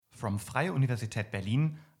From Freie Universität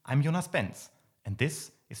Berlin, I'm Jonas Benz, and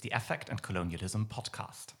this is the Affect and Colonialism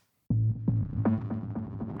podcast.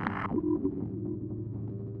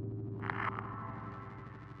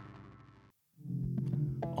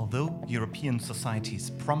 Although European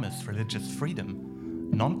societies promise religious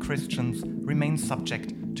freedom, non-Christians remain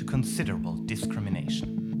subject to considerable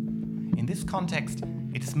discrimination. In this context,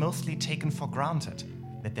 it is mostly taken for granted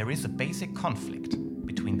that there is a basic conflict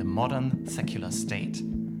between the modern secular state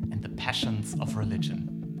and the passions of religion.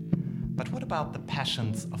 But what about the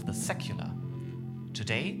passions of the secular?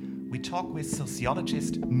 Today, we talk with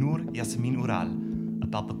sociologist Nur Yasemin Ural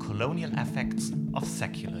about the colonial effects of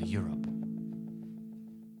secular Europe.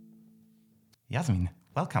 Yasemin,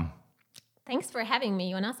 welcome. Thanks for having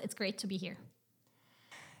me, Jonas. It's great to be here.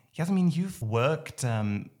 Yasemin, you've worked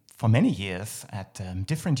for many years at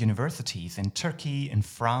different universities in Turkey, in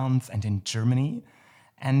France, and in Germany.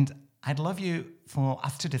 And I'd love for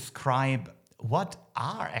us to describe what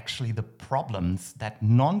are actually the problems that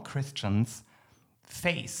non-Christians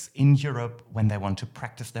face in Europe when they want to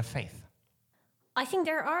practice their faith. I think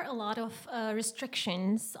there are a lot of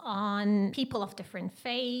restrictions on people of different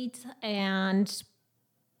faiths. And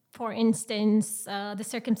for instance, the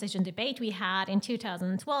circumcision debate we had in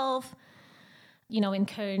 2012, in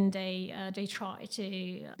Köln, they tried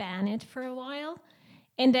to ban it for a while.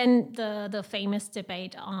 And then the famous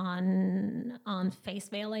debate on face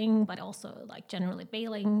veiling, but also like generally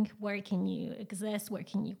veiling, where can you exist, where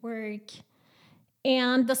can you work?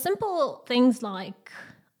 And the simple things like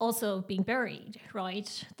also being buried,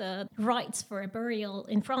 right? The rights for a burial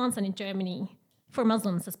in France and in Germany, for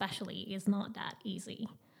Muslims especially, is not that easy.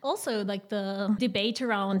 Also, like the debate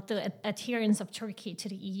around the adherence of Turkey to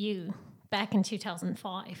the EU back in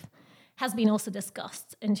 2005 has been also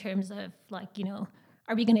discussed in terms of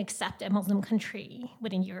are we going to accept a Muslim country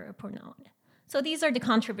within Europe or not? So these are the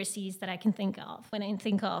controversies that I can think of when I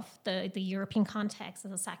think of the European context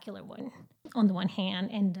as a secular one, on the one hand,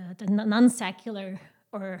 and the non-secular,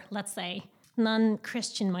 or let's say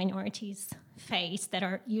non-Christian minorities face that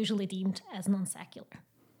are usually deemed as non-secular.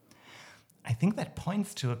 I think that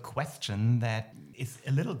points to a question that is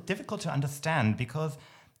a little difficult to understand because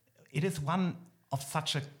it is one of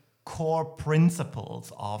such a core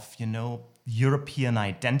principles of, European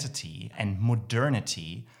identity and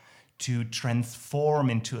modernity to transform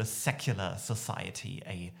into a secular society,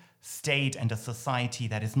 a state and a society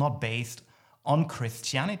that is not based on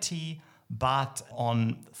Christianity, but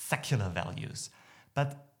on secular values.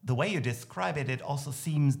 But the way you describe it, it also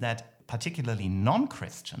seems that particularly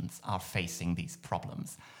non-Christians are facing these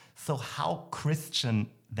problems. So how Christian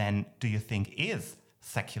then do you think is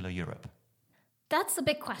secular Europe? That's a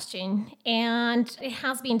big question, and it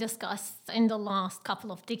has been discussed in the last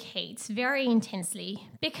couple of decades very intensely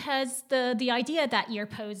because the idea that you're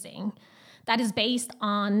posing that is based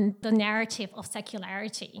on the narrative of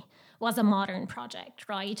secularity was a modern project,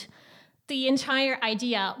 right? The entire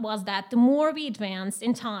idea was that the more we advance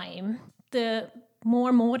in time, the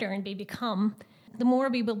more modern we become, the more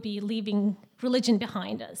we will be leaving religion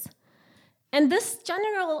behind us. And this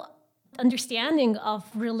general understanding of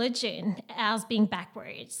religion as being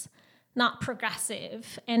backwards, not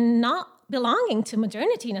progressive, and not belonging to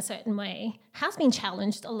modernity in a certain way has been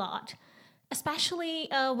challenged a lot, especially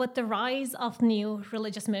with the rise of new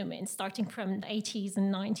religious movements starting from the 80s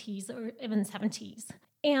and 90s or even 70s.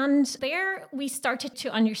 And there we started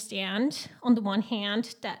to understand, on the one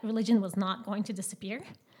hand, that religion was not going to disappear,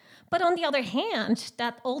 but on the other hand,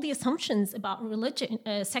 that all the assumptions about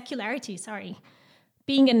secularity,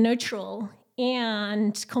 being a neutral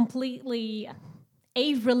and completely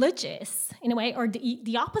a-religious, in a way, or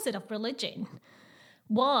the opposite of religion,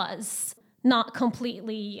 was not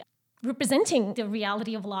completely representing the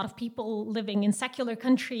reality of a lot of people living in secular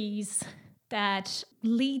countries that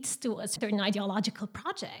leads to a certain ideological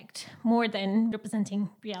project more than representing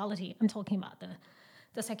reality. I'm talking about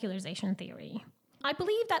the secularization theory. I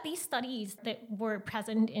believe that these studies that were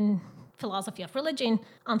present in philosophy of religion,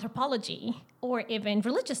 anthropology, or even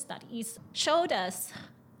religious studies showed us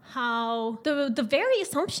how the very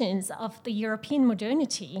assumptions of the European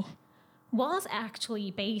modernity was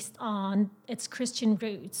actually based on its Christian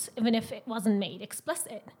roots, even if it wasn't made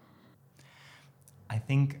explicit. I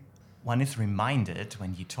think one is reminded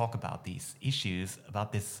when you talk about these issues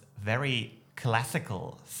about this very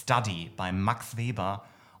classical study by Max Weber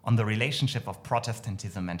on the relationship of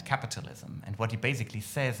Protestantism and capitalism. And what he basically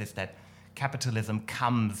says is that capitalism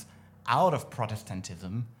comes out of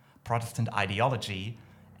Protestantism, Protestant ideology,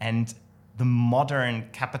 and the modern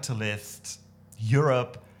capitalist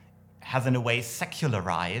Europe has in a way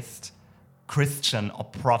secularized Christian or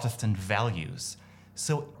Protestant values.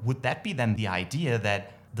 So would that be then the idea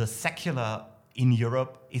that the secular in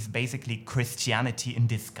Europe is basically Christianity in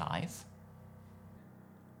disguise?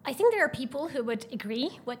 I think there are people who would agree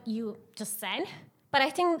what you just said, but I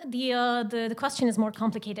think the question is more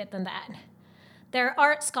complicated than that. There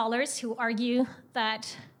are scholars who argue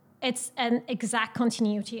that it's an exact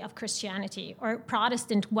continuity of Christianity or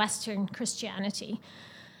Protestant Western Christianity.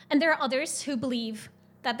 And there are others who believe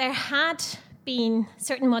that there had been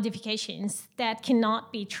certain modifications that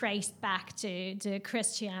cannot be traced back to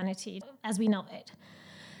Christianity as we know it.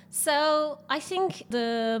 So I think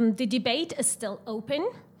the debate is still open.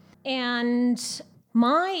 And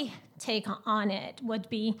my take on it would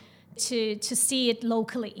be to see it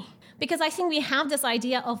locally. Because I think we have this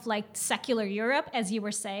idea of like secular Europe, as you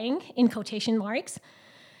were saying, in quotation marks,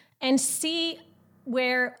 and see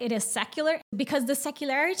where it is secular. Because the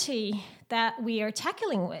secularity that we are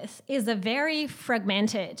tackling with is a very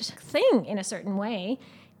fragmented thing in a certain way.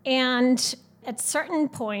 And at certain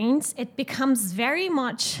points, it becomes very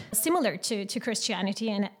much similar to Christianity,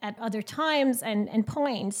 and at other times and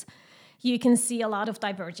points, you can see a lot of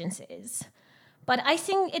divergences. But I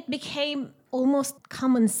think it became almost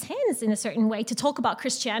common sense in a certain way to talk about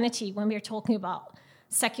Christianity when we're talking about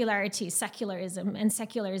secularity, secularism, and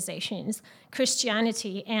secularizations,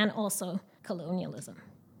 Christianity, and also colonialism.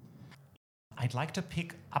 I'd like to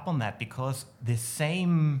pick up on that because this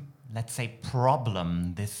same, let's say,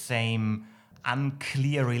 problem, this same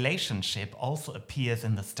unclear relationship also appears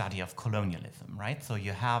in the study of colonialism, right? So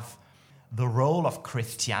you have the role of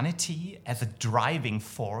Christianity as a driving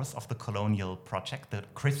force of the colonial project, the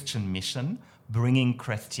Christian mission, bringing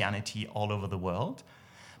Christianity all over the world.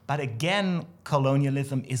 But again,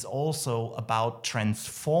 colonialism is also about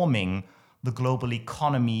transforming the global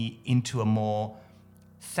economy into a more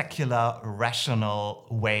secular, rational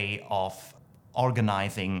way of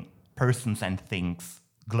organizing persons and things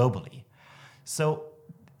globally. So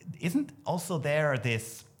isn't also there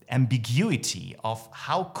this ambiguity of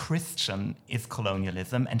how Christian is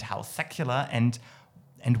colonialism and how secular, and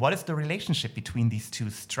what is the relationship between these two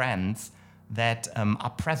strands that are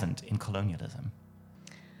present in colonialism?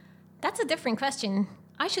 That's a different question.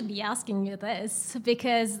 I should be asking you this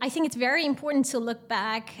because I think it's very important to look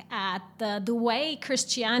back at the way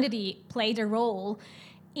Christianity played a role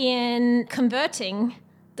in converting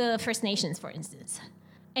the First Nations, for instance.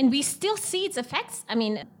 And we still see its effects. I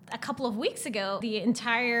mean, a couple of weeks ago, the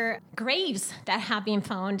entire graves that have been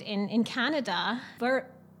found in Canada were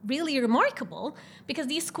really remarkable because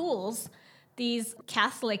these schools, these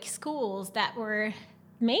Catholic schools that were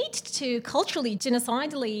made to culturally,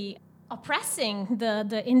 genocidally oppressing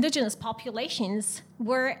the indigenous populations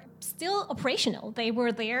were still operational. They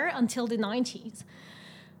were there until the 90s.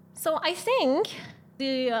 So I think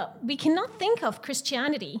we cannot think of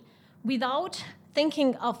Christianity without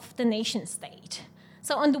thinking of the nation state.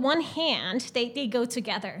 So on the one hand, they go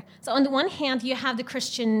together. So on the one hand, you have the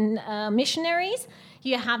Christian missionaries,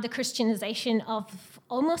 you have the Christianization of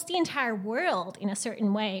almost the entire world in a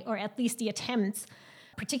certain way, or at least the attempts,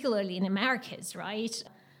 particularly in Americas, right?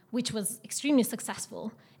 Which was extremely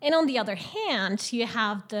successful. And on the other hand, you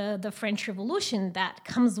have the French Revolution that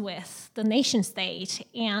comes with the nation state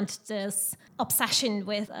and this obsession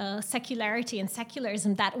with secularity and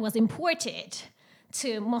secularism that was imported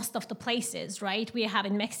to most of the places, right? We have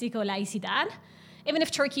in Mexico laicidad. Even if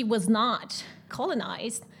Turkey was not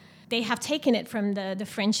colonized, they have taken it from the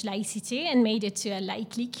French laicity and made it to a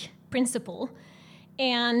laïque principle.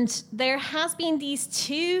 And there has been these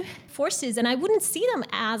two forces, and I wouldn't see them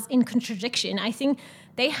as in contradiction. I think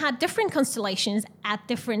they had different constellations at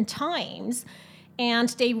different times, and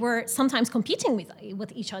they were sometimes competing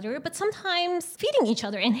with each other, but sometimes feeding each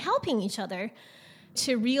other and helping each other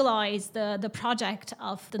to realize the project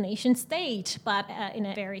of the nation state, but in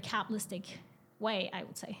a very capitalistic way, I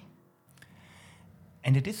would say.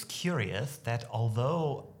 And it is curious that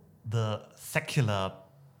although the secular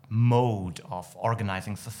mode of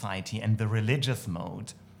organizing society and the religious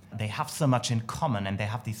mode, they have so much in common and they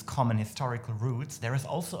have these common historical roots, there is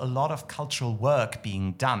also a lot of cultural work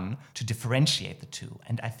being done to differentiate the two.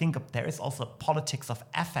 And I think there is also politics of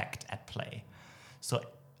affect at play. So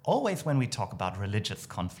always when we talk about religious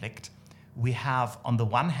conflict, we have on the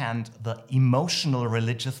one hand the emotional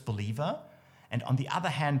religious believer, and on the other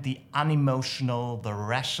hand the unemotional, the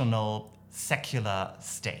rational, secular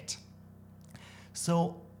state.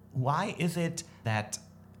 So why is it that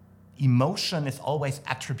emotion is always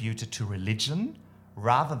attributed to religion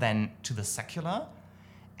rather than to the secular?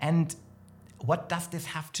 And what does this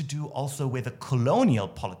have to do also with a colonial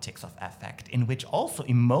politics of affect, in which also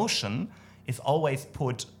emotion is always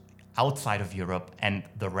put outside of Europe and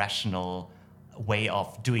the rational way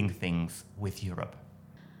of doing things with Europe?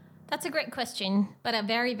 That's a great question, but a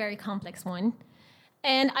very, very complex one.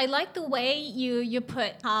 And I like the way you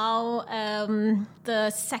put how the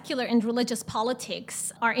secular and religious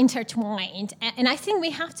politics are intertwined. And I think we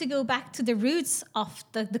have to go back to the roots of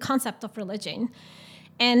the concept of religion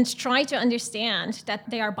and try to understand that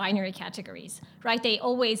they are binary categories, right? They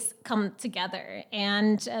always come together,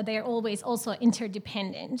 and they're always also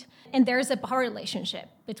interdependent. And there's a power relationship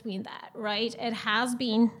between that, right? It has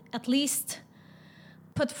been at least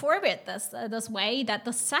put forward this way that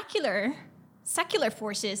the secular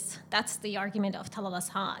forces, that's the argument of Talal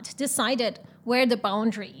Asad, decided where the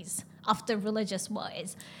boundaries of the religious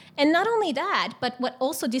was. And not only that, but what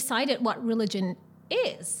also decided what religion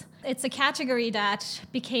is. It's a category that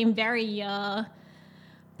became very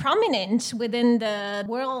prominent within the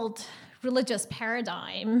world religious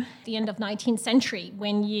paradigm at the end of 19th century,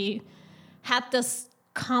 when you had this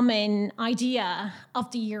common idea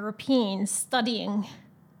of the Europeans studying,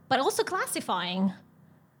 but also classifying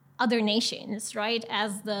other nations, right?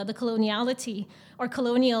 As the coloniality or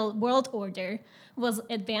colonial world order was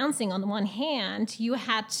advancing on the one hand, you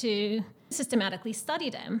had to systematically study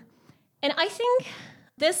them. And I think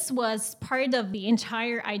this was part of the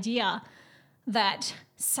entire idea that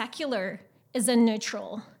secular is a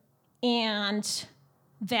neutral and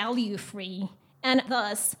value-free and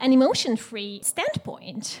thus an emotion-free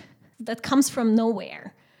standpoint that comes from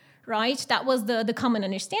nowhere, right? That was the common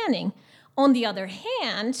understanding. On the other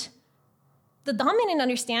hand, the dominant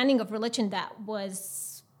understanding of religion that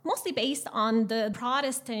was mostly based on the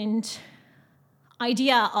Protestant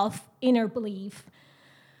idea of inner belief,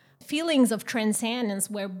 feelings of transcendence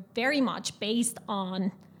were very much based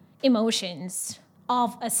on emotions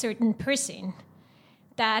of a certain person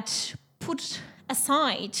that put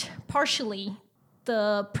aside partially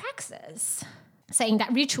the praxis, saying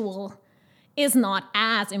that ritual is not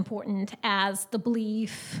as important as the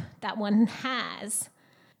belief that one has.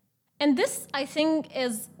 And this, I think,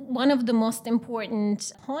 is one of the most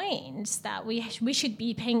important points that we should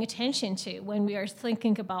be paying attention to when we are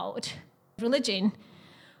thinking about religion.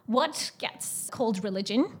 What gets called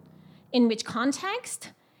religion? In which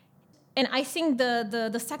context? And I think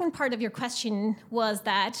the second part of your question was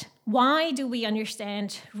that why do we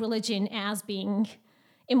understand religion as being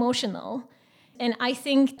emotional? And I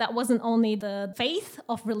think that wasn't only the faith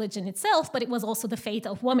of religion itself, but it was also the faith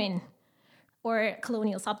of women or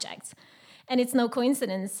colonial subjects. And it's no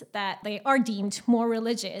coincidence that they are deemed more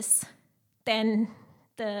religious than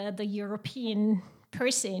the European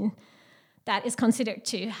person that is considered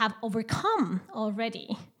to have overcome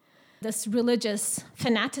already this religious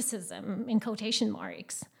fanaticism, in quotation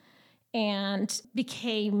marks, and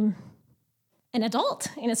became an adult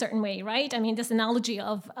in a certain way, right? I mean, this analogy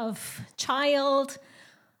of child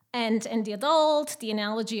and the adult, the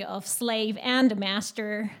analogy of slave and the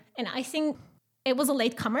master. And I think it was a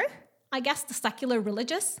latecomer, I guess, the secular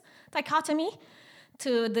religious dichotomy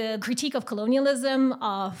to the critique of colonialism,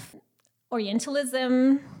 of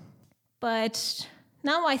Orientalism. But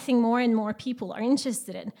now I think more and more people are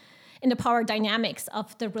interested in the power dynamics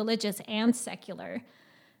of the religious and secular,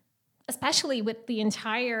 especially with the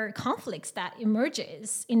entire conflicts that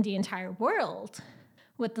emerges in the entire world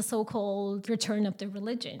with the so-called return of the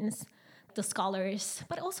religions. The scholars,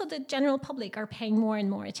 but also the general public, are paying more and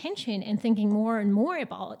more attention and thinking more and more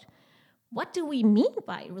about what do we mean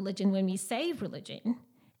by religion when we say religion,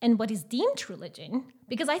 and what is deemed religion.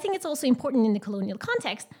 Because I think it's also important in the colonial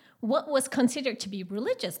context, what was considered to be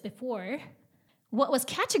religious before, what was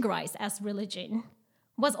categorized as religion,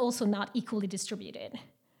 was also not equally distributed,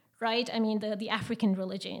 right? I mean, the African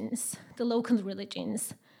religions, the local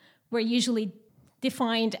religions, were usually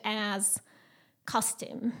defined as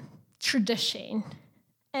custom, tradition,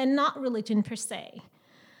 and not religion per se.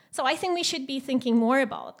 So I think we should be thinking more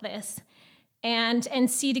about this and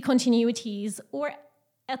see the continuities, or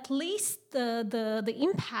at least the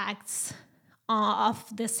impacts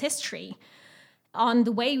of this history on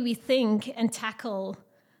the way we think and tackle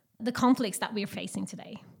the conflicts that we're facing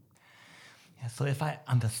today. Yeah, so if I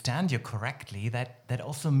understand you correctly, that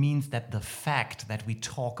also means that the fact that we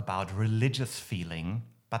talk about religious feeling,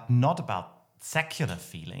 but not about secular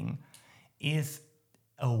feeling, is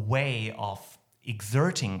a way of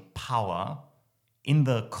exerting power in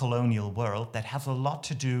the colonial world that has a lot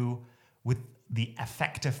to do with the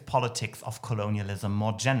effective politics of colonialism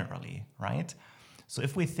more generally, right? So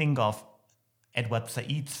if we think of Edward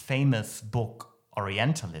Said's famous book,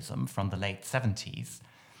 Orientalism, from the late 70s,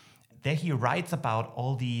 there he writes about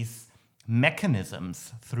all these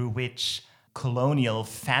mechanisms through which colonial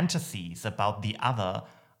fantasies about the other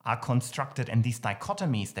are constructed, and these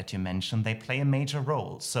dichotomies that you mentioned, they play a major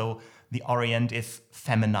role. So the Orient is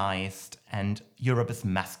feminized and Europe is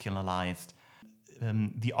masculinized.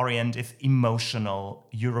 The Orient is emotional,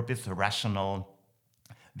 Europe is rational.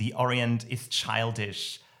 The Orient is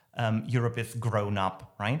childish, Europe is grown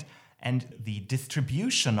up, right? And the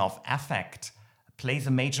distribution of affect plays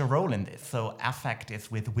a major role in this. So affect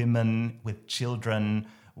is with women, with children,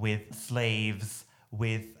 with slaves,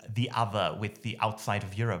 with the other, with the outside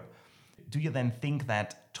of Europe. Do you then think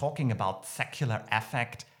that talking about secular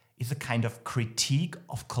affect is a kind of critique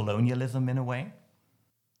of colonialism in a way?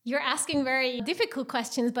 You're asking very difficult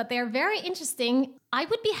questions, but they're very interesting. I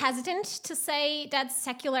would be hesitant to say that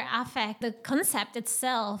secular affect, the concept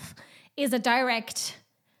itself, is a direct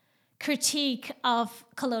critique of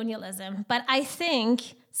colonialism. But I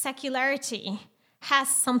think secularity has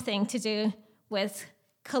something to do with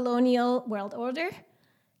colonial world order,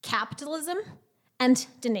 capitalism, and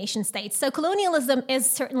the nation state. So colonialism is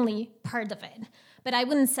certainly part of it. But I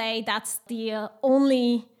wouldn't say that's the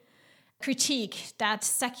only critique that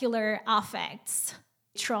secular affects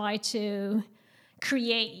try to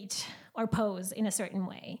create or pose in a certain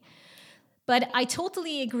way. But I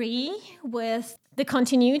totally agree with the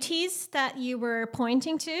continuities that you were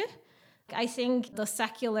pointing to. I think the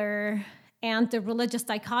secular and the religious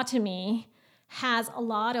dichotomy has a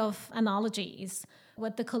lot of analogies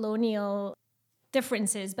with the colonial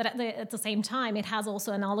differences, but at the same time, it has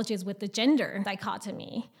also analogies with the gender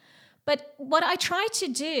dichotomy. But what I try to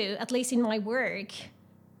do, at least in my work,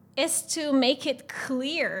 is to make it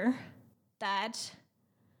clear that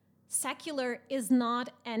secular is not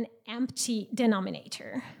an empty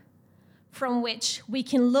denominator from which we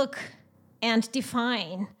can look and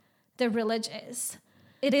define the religious.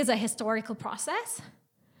 It is a historical process.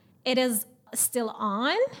 It is still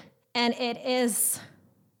on, and it is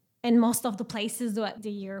in most of the places that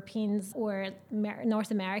the Europeans or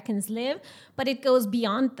North Americans live, but it goes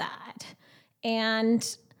beyond that.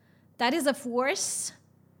 And that is a force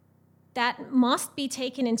that must be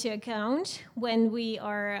taken into account when we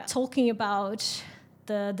are talking about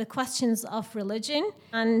the questions of religion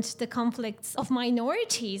and the conflicts of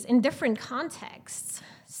minorities in different contexts.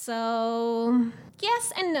 So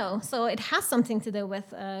yes and no. So it has something to do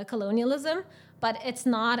with colonialism, but it's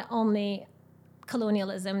not only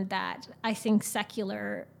colonialism that I think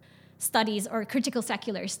secular studies or critical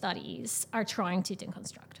secular studies are trying to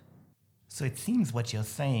deconstruct. So it seems what you're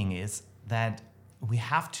saying is that we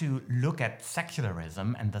have to look at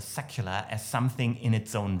secularism and the secular as something in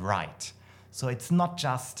its own right. So it's not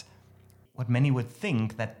just what many would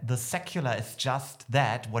think, that the secular is just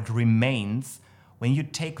that, what remains when you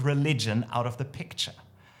take religion out of the picture.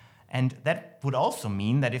 And that would also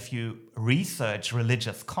mean that if you research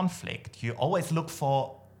religious conflict, you always look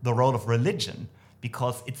for the role of religion,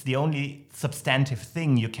 because it's the only substantive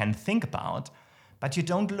thing you can think about, but you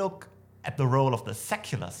don't look at the role of the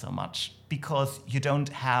secular so much, because you don't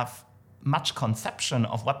have much conception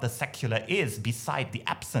of what the secular is beside the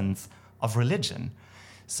absence of religion.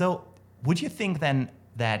 So would you think then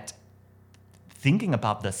that thinking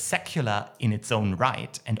about the secular in its own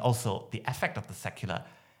right and also the effect of the secular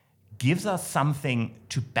gives us something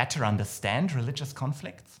to better understand religious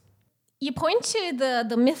conflicts? You point to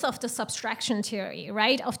the myth of the subtraction theory,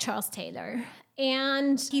 right, of Charles Taylor.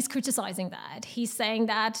 And he's criticizing that. He's saying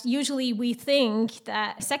that usually we think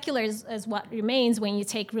that secular is what remains when you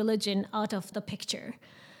take religion out of the picture.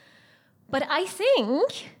 But I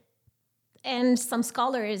think, and some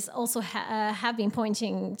scholars also have been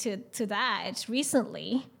pointing to that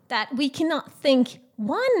recently, that we cannot think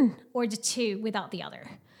one or the two without the other.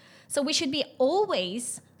 So we should be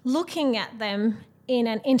always looking at them in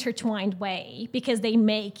an intertwined way because they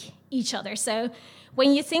make each other. So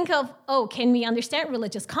when you think of, can we understand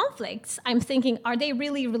religious conflicts? I'm thinking, are they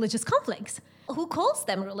really religious conflicts? Who calls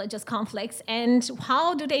them religious conflicts? And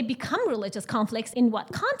how do they become religious conflicts? In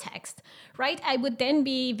what context, right? I would then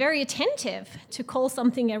be very attentive to call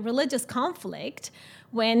something a religious conflict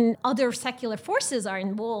when other secular forces are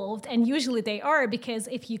involved. And usually they are, because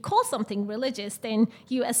if you call something religious, then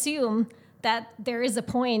you assume that there is a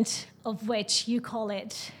point of which you call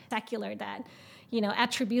it secular that,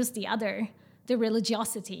 attributes the other the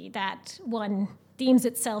religiosity that one deems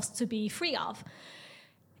itself to be free of.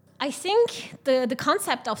 I think the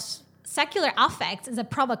concept of secular affect is a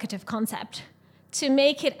provocative concept to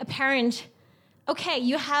make it apparent,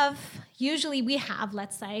 we have,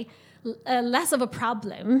 let's say, less of a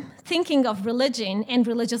problem thinking of religion and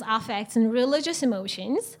religious affects and religious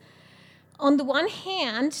emotions. On the one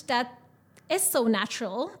hand, that is so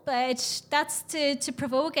natural, but that's to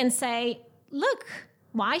provoke and say, look,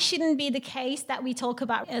 Why shouldn't it be the case that we talk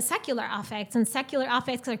about secular affects, and secular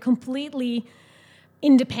affects are completely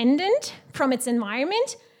independent from its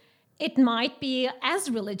environment? It might be as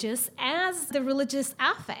religious as the religious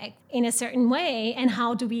affect in a certain way, and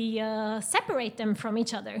how do we separate them from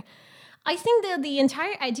each other? I think that the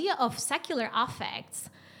entire idea of secular affects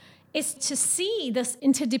is to see this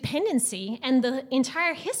interdependency and the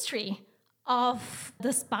entire history of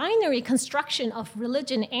this binary construction of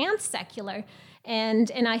religion and secular.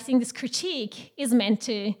 And I think this critique is meant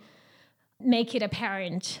to make it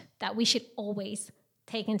apparent that we should always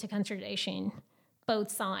take into consideration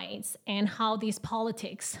both sides and how these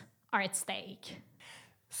politics are at stake.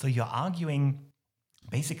 So you're arguing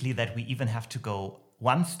basically that we even have to go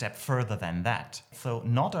one step further than that. So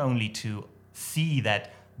not only to see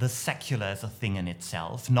that the secular is a thing in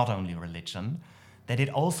itself, not only religion, that it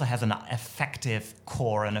also has an effective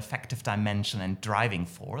core, an effective dimension and driving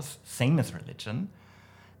force, same as religion,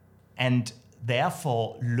 and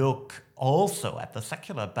therefore look also at the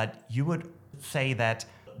secular. But you would say that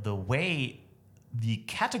the way the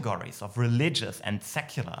categories of religious and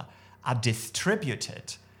secular are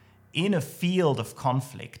distributed in a field of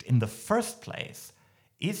conflict in the first place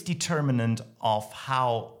is determinant of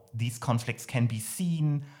how these conflicts can be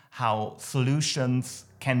seen, how solutions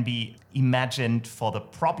can be imagined for the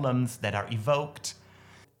problems that are evoked.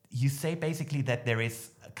 You say basically that there is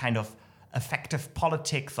a kind of effective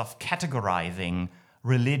politics of categorizing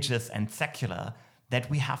religious and secular that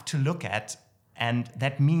we have to look at. And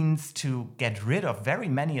that means to get rid of very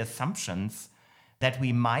many assumptions that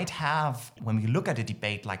we might have when we look at a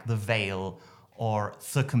debate like the veil or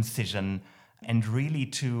circumcision, and really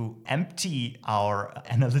to empty our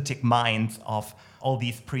analytic minds of all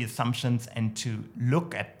these pre-assumptions and to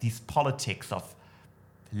look at these politics of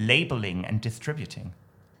labeling and distributing.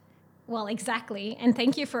 Well, exactly. And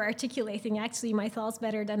thank you for articulating actually my thoughts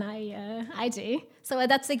better than I do. So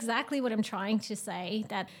that's exactly what I'm trying to say,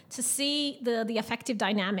 that to see the effective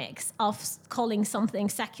dynamics of calling something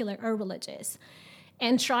secular or religious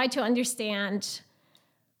and try to understand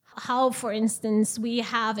how, for instance, we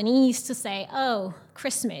have an ease to say, oh,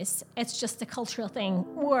 Christmas, it's just a cultural thing,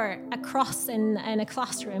 or a cross in a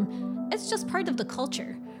classroom, it's just part of the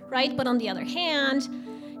culture, right? But on the other hand,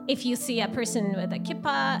 if you see a person with a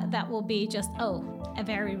kippah, that will be just, oh, a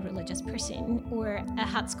very religious person, or a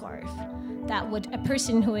headscarf. That would, a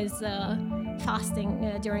person who is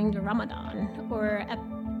fasting during the Ramadan, or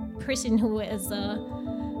a person who is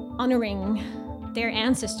honoring their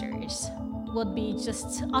ancestors would be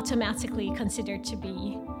just automatically considered to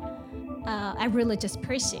be a religious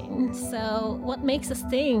person. So what makes us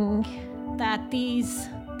think that these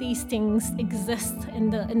things exist in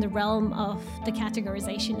the realm of the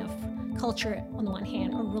categorization of culture on the one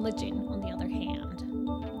hand or religion on the other hand?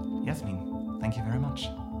 Yasemin, thank you very much.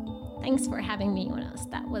 Thanks for having me, Jonas.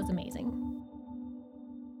 That was amazing.